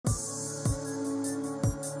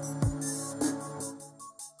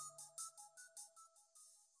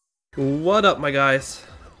What up, my guys?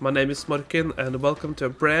 My name is Morken and welcome to a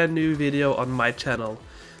brand new video on my channel.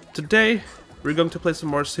 Today we're going to play some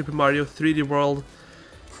more Super Mario 3D World,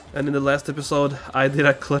 and in the last episode I did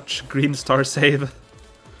a clutch green star save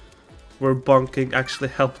where bonking actually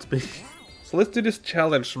helped me. So let's do this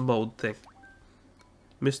challenge mode thing.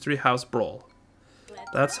 Mystery House Brawl.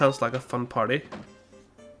 That sounds like a fun party.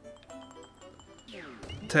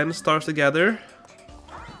 10 stars together.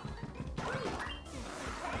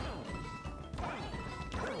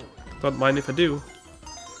 Don't mind if I do.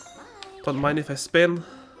 Don't mind if I spin.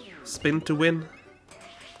 Spin to win.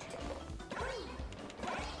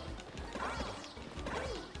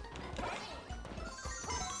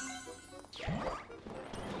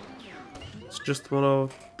 It's just one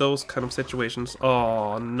of those kind of situations.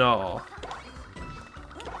 Oh no.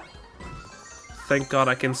 Thank God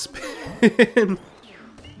I can spin.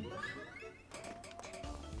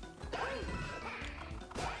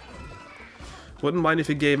 Wouldn't mind if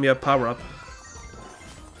he gave me a power-up.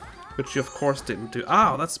 Which you of course didn't do.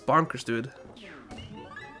 Ow, that's bonkers, dude.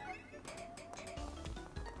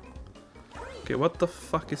 Okay, what the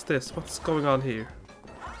fuck is this? What's going on here?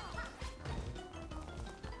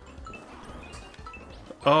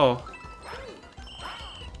 Oh.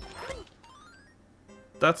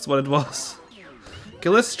 That's what it was. Okay,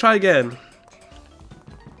 let's try again.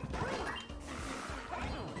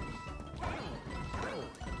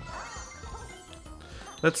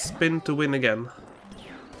 Let's spin to win again.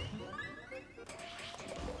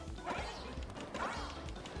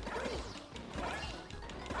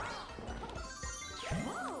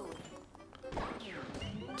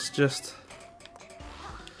 It's just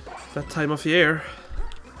that time of year.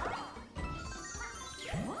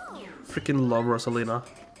 Freaking love Rosalina.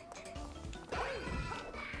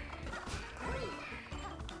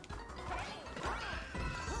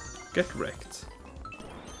 Get wrecked.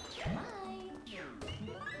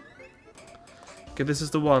 Okay, this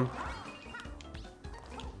is the one.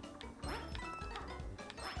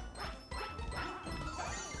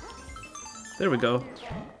 There we go.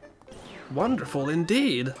 Wonderful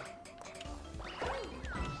indeed.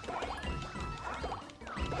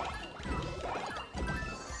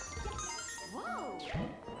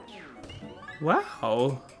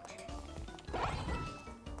 Wow.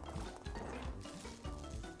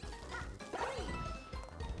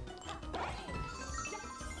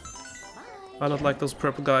 I don't like those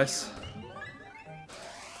purple guys.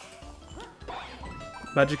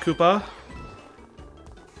 Magic Koopa.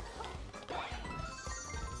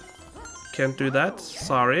 Can't do that,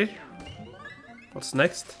 sorry. What's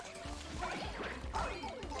next?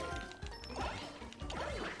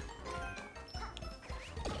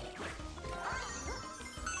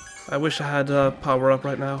 I wish I had a power-up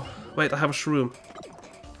right now. Wait, I have a shroom.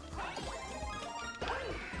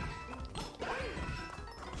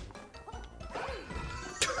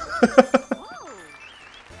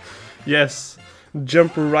 Yes,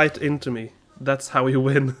 jump right into me. That's how you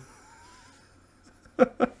win.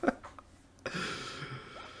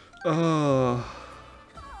 Oh,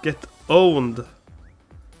 get owned.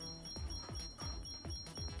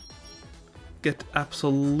 Get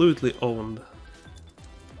absolutely owned.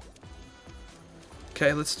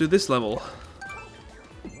 Okay, let's do this level.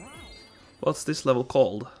 What's this level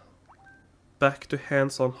called? Back to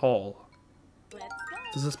Hands-on Hall.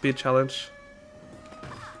 Does this be a challenge?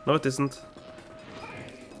 No, it isn't.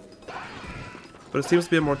 But it seems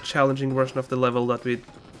to be a more challenging version of the level that we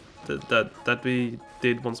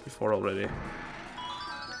did once before already.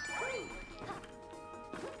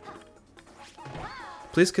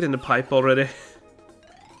 Please get in the pipe already.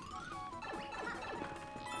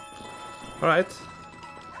 Alright.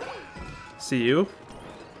 See you.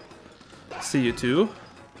 See you too.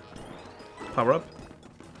 Power up.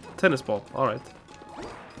 Tennis ball. Alright.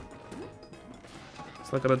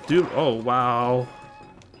 It's not gonna do. Oh, wow.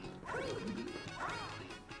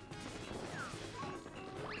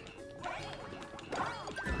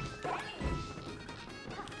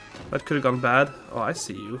 That could have gone bad. Oh, I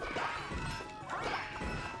see you.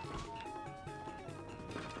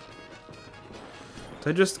 Do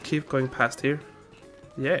I just keep going past here?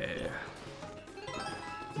 Yeah.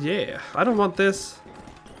 Yeah. I don't want this.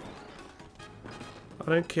 I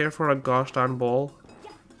don't care for a gosh darn ball.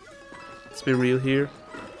 Let's be real here.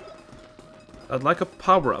 I'd like a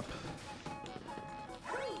power-up.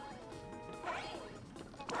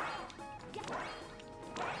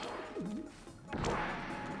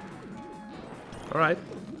 Alright.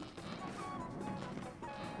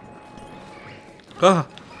 Ah!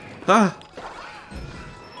 Ah!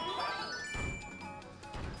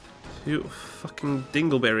 You fucking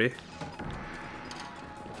dingleberry.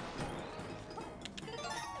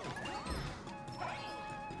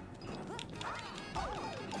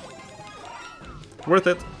 Worth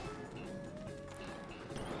it.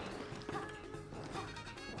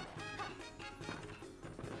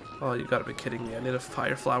 Oh, you gotta be kidding me. I need a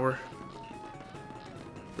fire flower.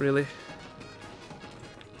 Really?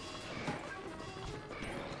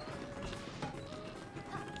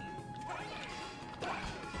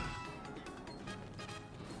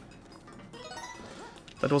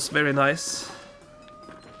 That was very nice.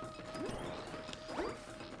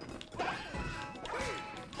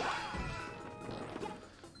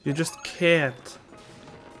 You just can't.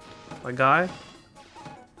 My guy.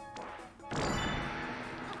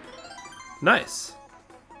 Nice.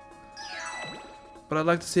 But I'd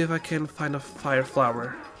like to see if I can find a fire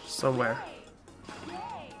flower somewhere.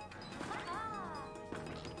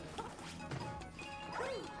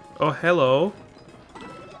 Oh, hello.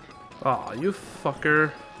 Aw, you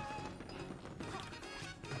fucker.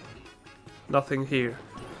 Nothing here.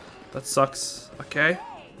 That sucks. Okay.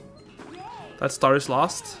 That star is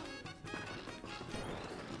lost.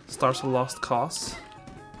 Star's a lost cause.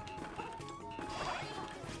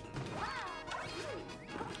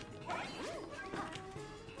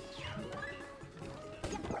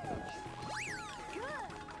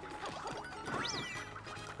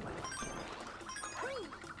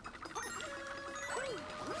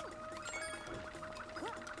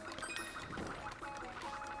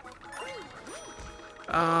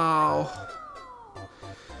 Ow.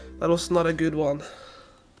 That was not a good one.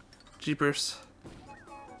 Jeepers.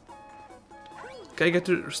 Okay, I get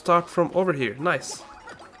to start from over here. Nice.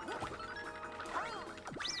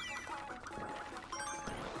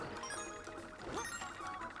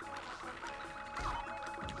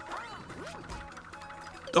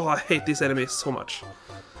 Oh, I hate these enemies so much.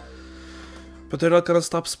 But they're not gonna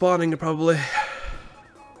stop spawning, probably.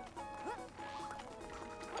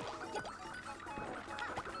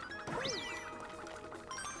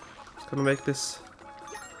 Gonna make this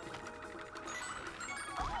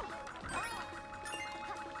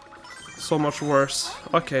so much worse.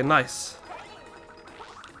 Okay, nice.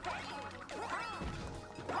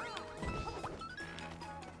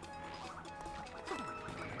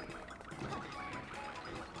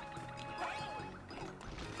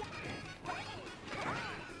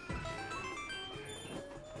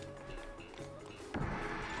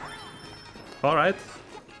 All right.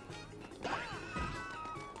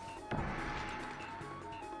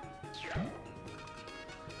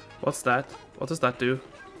 What's that? What does that do?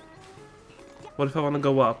 What if I want to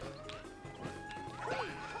go up?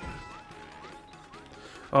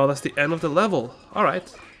 Oh, that's the end of the level.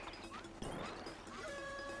 Alright.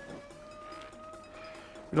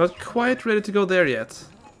 We're not quite ready to go there yet.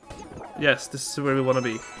 Yes, this is where we want to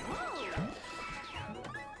be.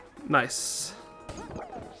 Nice.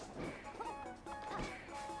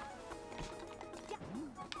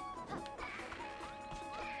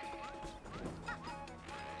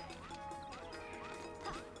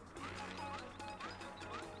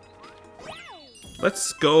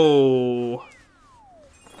 Let's go.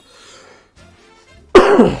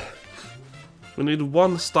 We need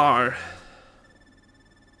 1 star.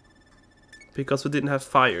 Because we didn't have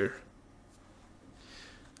fire.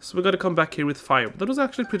 So we gotta come back here with fire. That was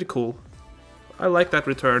actually pretty cool. I like that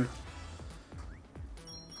return.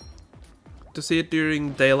 To see it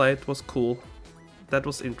during daylight was cool. That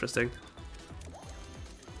was interesting.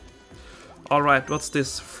 Alright, what's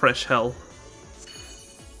this fresh hell?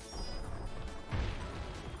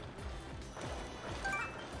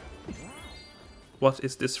 What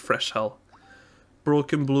is this fresh hell?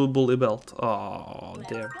 Broken blue bully belt. Oh,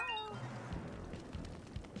 damn.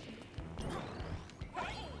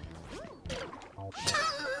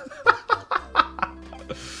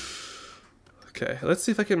 Okay, let's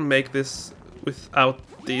see if I can make this without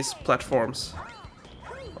these platforms.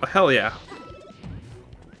 Oh, hell yeah.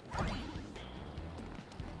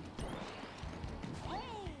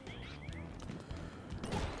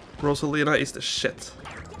 Rosalina is the shit.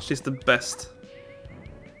 She's the best.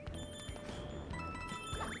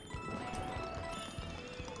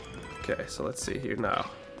 Okay, so let's see here now.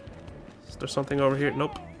 Is there something over here?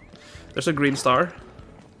 Nope. There's a green star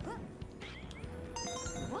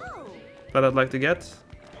that I'd like to get.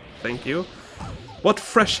 Thank you. What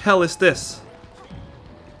fresh hell is this?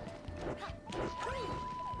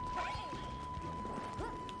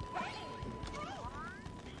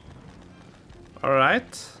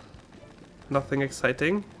 Alright. Nothing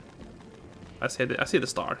exciting. I see the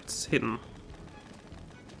star. It's hidden.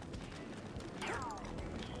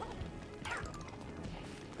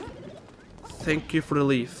 Thank you for the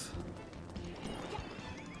leaf.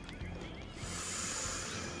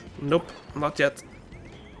 Nope, not yet.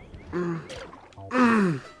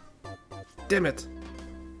 Damn it.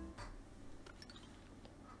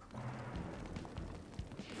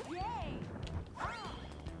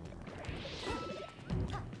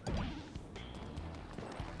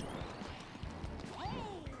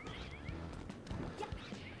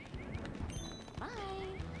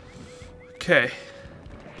 Okay.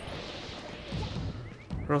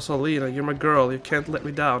 Rosalina, you're my girl. You can't let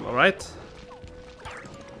me down, alright?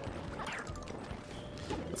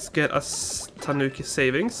 Let's get us Tanuki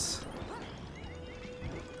savings.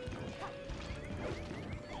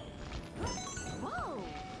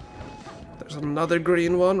 There's another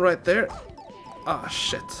green one right there. Ah,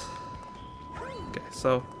 shit. Okay,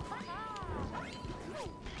 so...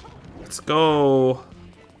 let's go.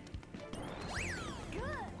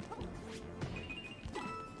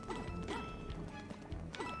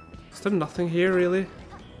 Is there nothing here, really?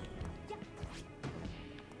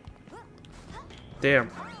 Damn.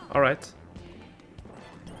 Alright.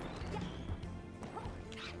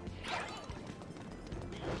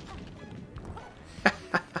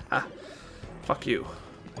 Fuck you.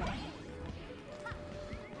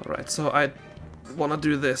 Alright, so I wanna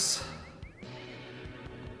do this.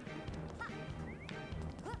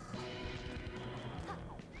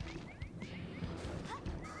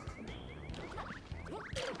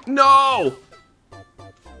 No!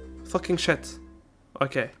 Fucking shit.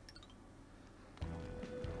 Okay.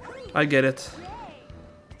 I get it.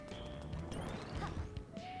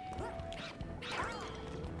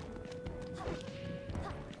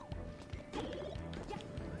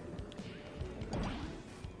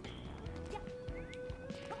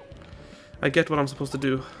 I get what I'm supposed to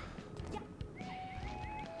do.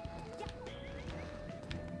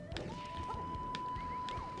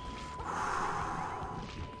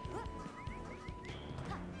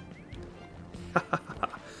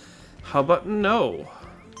 How about no?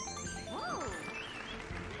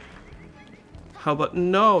 How about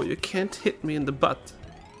no? You can't hit me in the butt.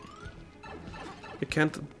 You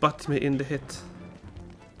can't butt me in the hit.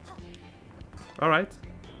 Alright.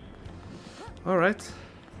 Alright.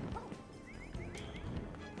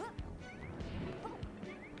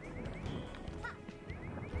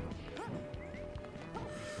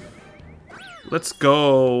 Let's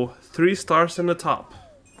go. 3 stars in the top.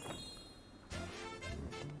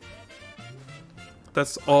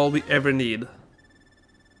 That's all we ever need.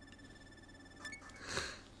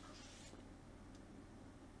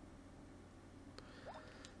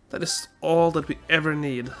 That is all that we ever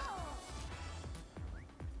need.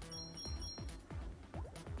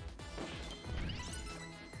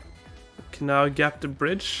 We can now gap the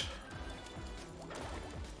bridge.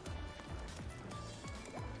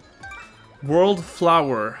 World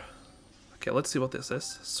Flower. Okay, let's see what this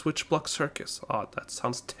is. Switch Block Circus. Oh, that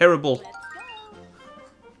sounds terrible.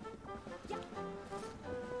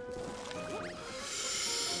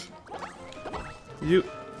 You...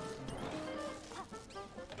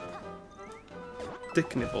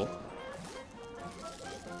 dick nipple.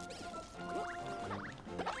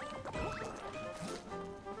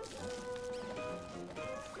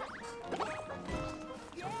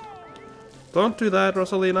 Don't do that,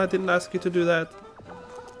 Rosalina. I didn't ask you to do that.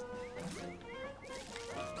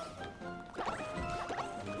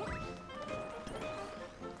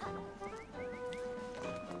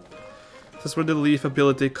 This is where the leaf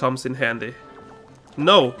ability comes in handy.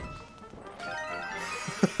 No!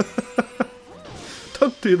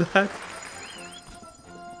 Don't do that.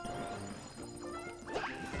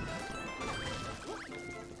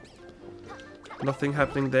 Nothing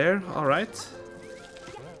happening there. Alright.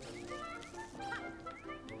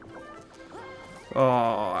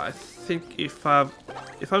 Oh, I think if I'm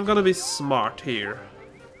gonna be smart here,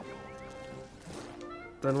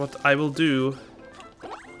 then what I will do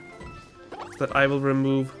is that I will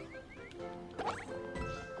remove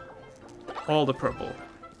all the purple.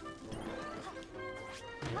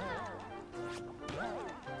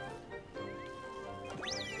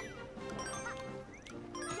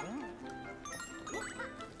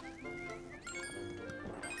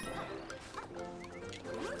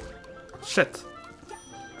 Shit.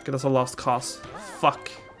 Okay, that's a lost cause. Fuck.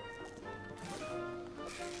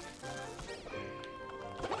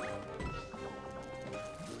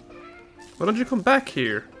 Why don't you come back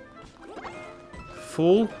here?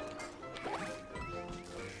 Fool.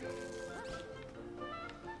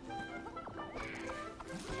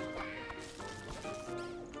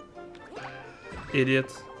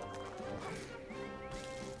 Idiot.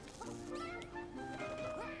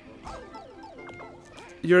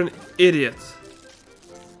 You're an idiot.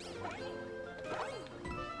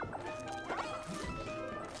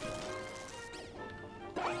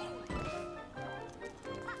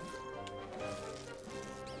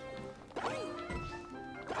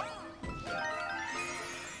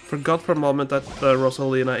 Forgot for a moment that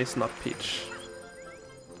Rosalina is not Peach.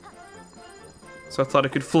 So I thought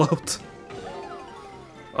it could float.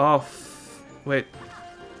 Oh, wait.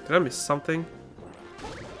 Did I miss something?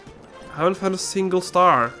 I haven't found a single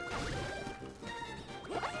star.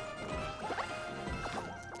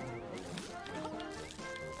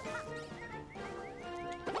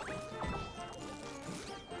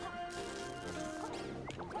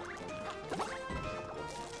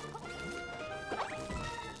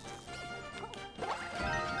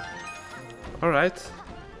 Alright.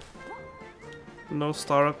 No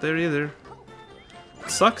star up there either.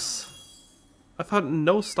 It sucks. I found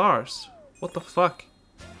no stars. What the fuck?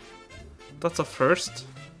 That's a first.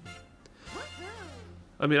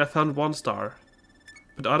 I mean, I found one star.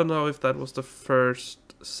 But I don't know if that was the first,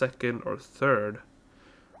 second, or third.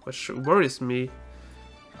 Which worries me.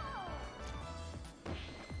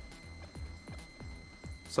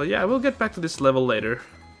 So yeah, we'll get back to this level later.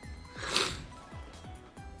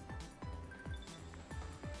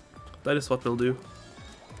 That is what we'll do.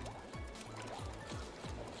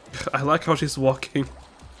 I like how she's walking.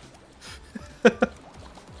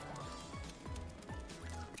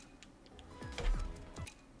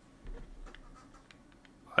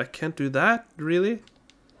 I can't do that, really?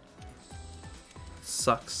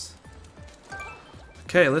 Sucks.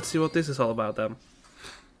 Okay, let's see what this is all about then.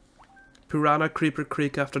 Piranha Creeper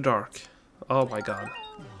Creek after dark. Oh my god.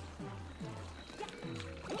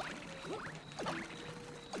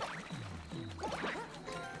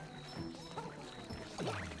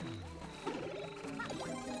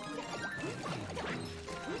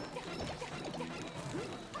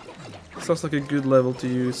 Sounds like a good level to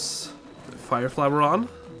use Fire Flower on.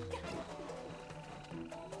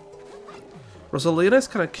 Rosalina is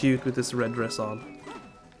kind of cute with this red dress on.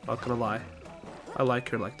 Not gonna lie. I like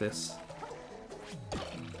her like this.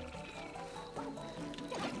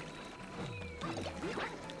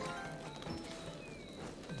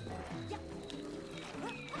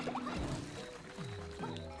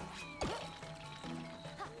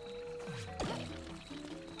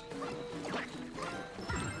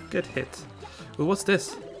 Get hit. Well, what's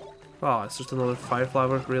this? Oh, it's just another fire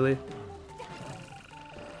flower, really?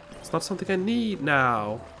 It's not something I need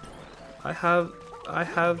now. I have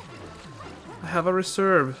a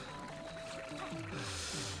reserve.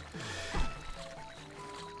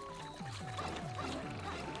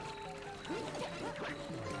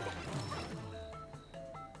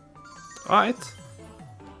 Alright.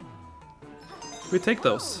 We take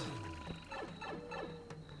those.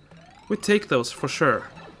 We take those for sure.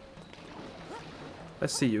 I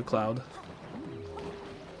see you, Cloud.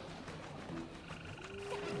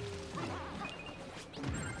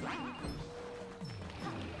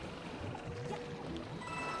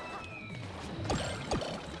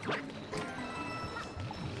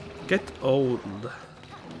 Get old.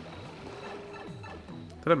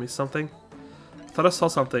 Did I miss something? I thought I saw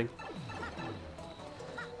something.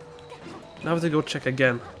 Now I have to go check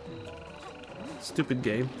again. Stupid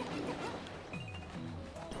game.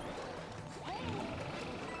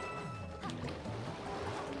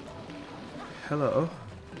 Hello.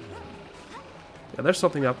 Yeah, there's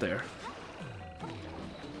something up there.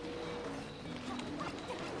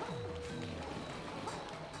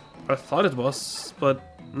 I thought it was, but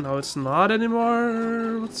no, it's not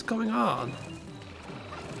anymore. What's going on?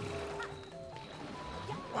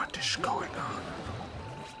 What is going on?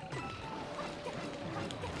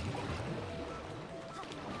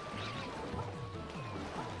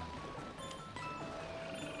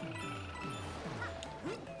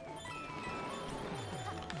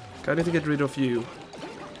 I need to get rid of you.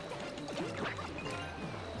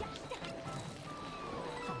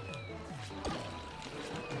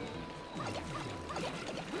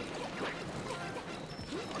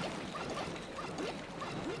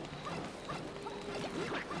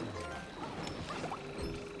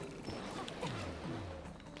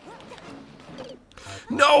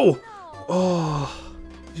 No! Oh,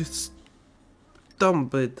 you dumb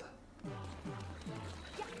bit.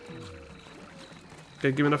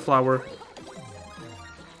 Okay, give me the flower.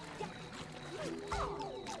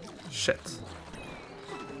 Shit.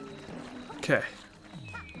 Okay.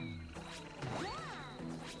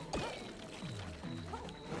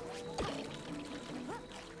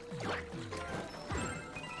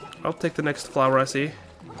 I'll take the next flower I see.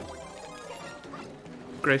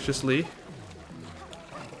 Graciously.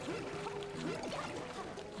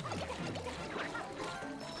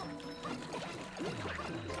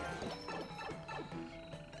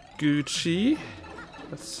 Gucci.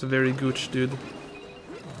 That's very gooch, dude.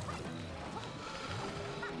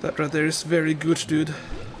 That right there is very gooch, dude.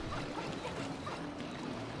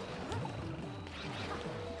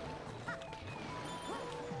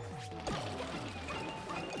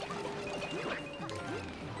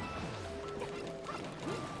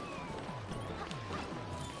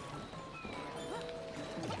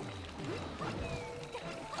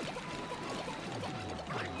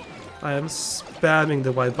 I am spamming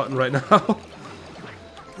the Y button right now.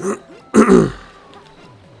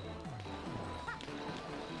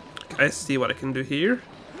 I see what I can do here.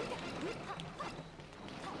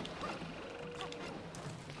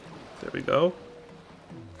 There we go.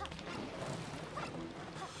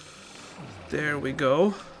 There we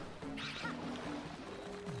go.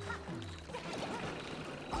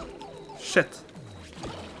 Shit.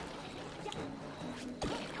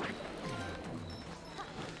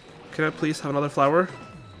 Can I please have another flower?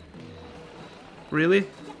 Really?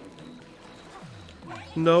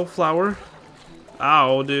 No flower?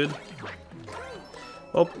 Ow, dude.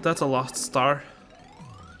 Oh, that's a lost star.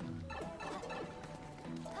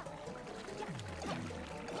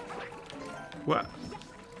 What?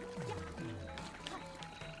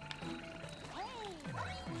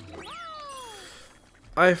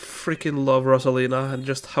 I freaking love Rosalina and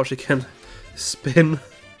just how she can spin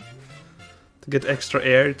to get extra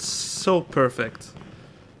air. It's so perfect.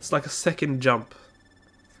 It's like a second jump.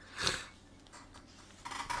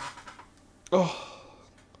 Oh.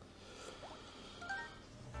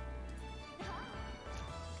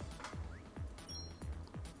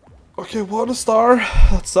 Okay, 1 star.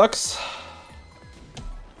 That sucks.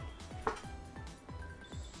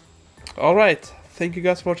 Alright, thank you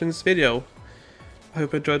guys for watching this video. I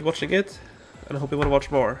hope you enjoyed watching it, and I hope you want to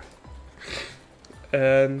watch more.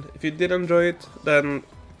 And if you did enjoy it, then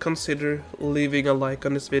consider leaving a like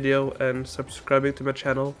on this video and subscribing to my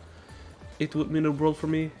channel. It would mean the world for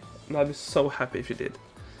me, and I'd be so happy if you did.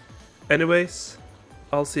 Anyways,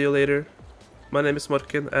 I'll see you later. My name is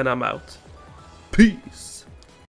Morken, and I'm out. Peace!